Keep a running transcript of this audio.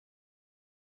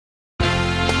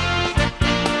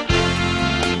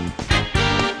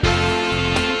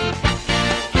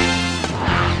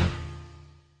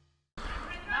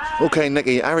Okay,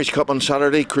 Nicky, Irish Cup on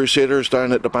Saturday, Crusaders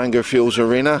down at the Bangor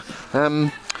Arena.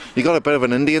 You got a bit of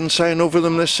an Indian sign over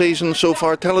them this season so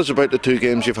far. Tell us about the two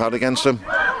games you've had against them.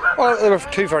 Well, they were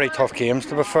two very tough games,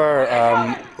 to be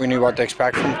fair. We knew what to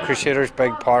expect from Crusaders,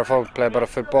 big, powerful, play a bit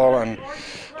of football, and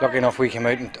lucky enough we came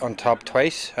out on top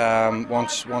twice,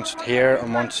 once here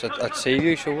and once at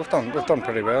Seaview, so we've done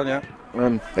pretty well, yeah.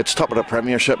 It's top of the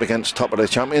Premiership against top of the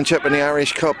Championship in the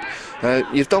Irish Cup.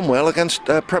 You've done well against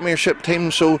Premiership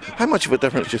teams, so how much of a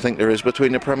difference do you think there is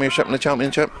between the Premiership and the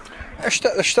Championship?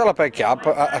 There's still a big gap.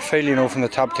 I feel, from the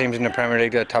top teams in the Premier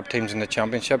League to the top teams in the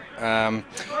Championship.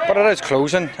 But it is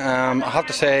closing. I have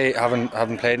to say,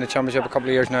 having played in the Championship a couple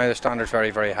of years now, the standard's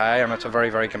very, very high, and it's a very,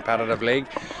 very competitive league.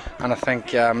 And I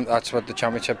think that's what the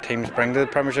Championship teams bring to the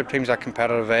Premiership teams, that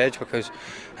competitive edge, because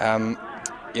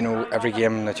every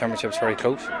game in the Championship is very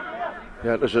close.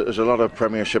 Yeah, there's a lot of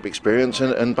Premiership experience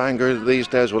in Bangor these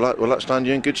days. Will that stand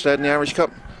you in good stead in the Irish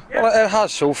Cup? Well, it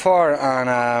has so far,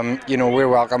 and we're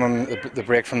welcoming the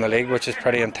break from the league, which is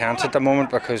pretty intense at the moment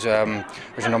because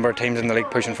there's a number of teams in the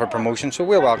league pushing for promotion. So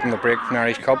we'll welcome the break from the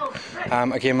Irish Cup.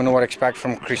 Again, we know what to expect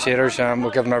from Crusaders.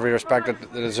 We'll give them every respect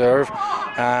that they deserve,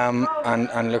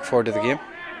 and look forward to the game.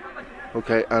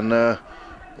 Okay, and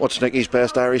what's Nicky's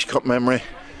best Irish Cup memory?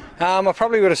 I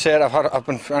probably would have said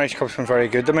Irish Cup's been very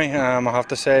good to me. I have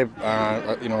to say,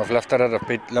 I've lifted it. I've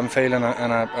beat Linfield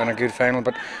in a good final,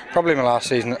 but probably my last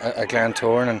season at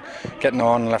Glentoran and getting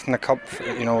on and lifting the cup,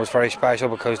 was very special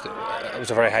because it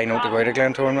was a very high note to go out of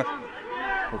Glentoran with.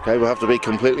 Okay, we'll have to be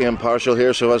completely impartial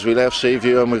here. So as we left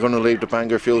Seaview and we're going to leave the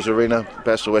Bangor Arena,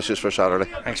 best of wishes for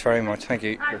Saturday. Thanks very much. Thank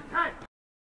you.